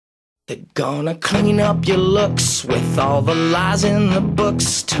They're gonna clean up your looks with all the lies in the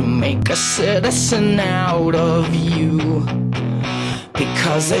books to make a citizen out of you.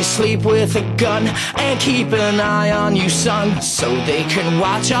 Because they sleep with a gun and keep an eye on you, son, so they can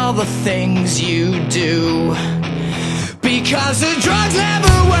watch all the things you do. Because the drugs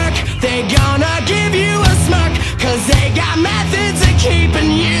never work, they're gonna give you a smirk, cause they got methods of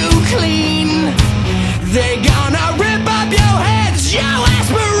keeping you clean. They're gonna rip up your heads, your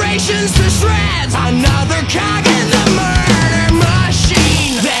aspirations to shreds, another cog in the murder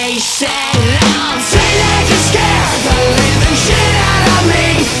machine. They said I'm teenagers scared the living shit out of me.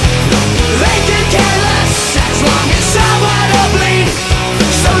 They could care less as long as someone will bleed.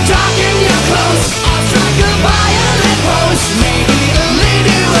 So darken your clothes, I'll strike a violent pose. Maybe it'll leave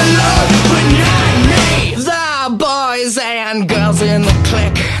you alone, but not me. The boys and girls in the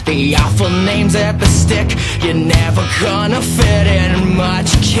clique, the awful names at the stick. You're never gonna fit in much,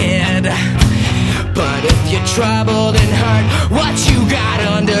 kid. But if you're troubled and hurt, what you got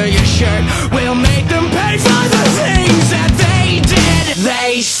under your shirt will make them pay for the things that they did.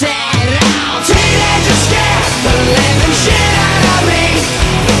 They said, oh, teenagers scared the living shit out of me.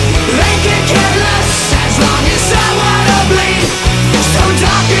 They could care less as long as someone will bleed. So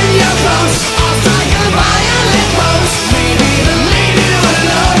darken your clothes, I'll strike a violent pose. Maybe they'll leave you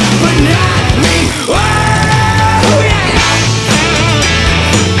alone, but not me. Oh, yeah.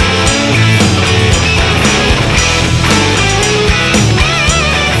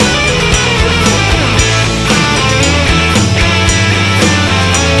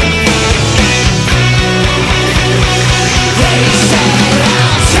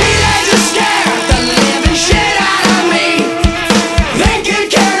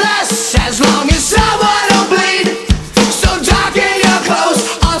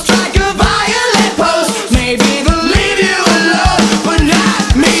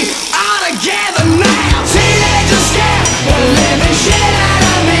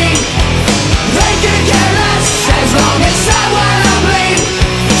 Someone will bleed.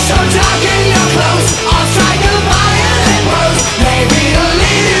 So darken your clothes.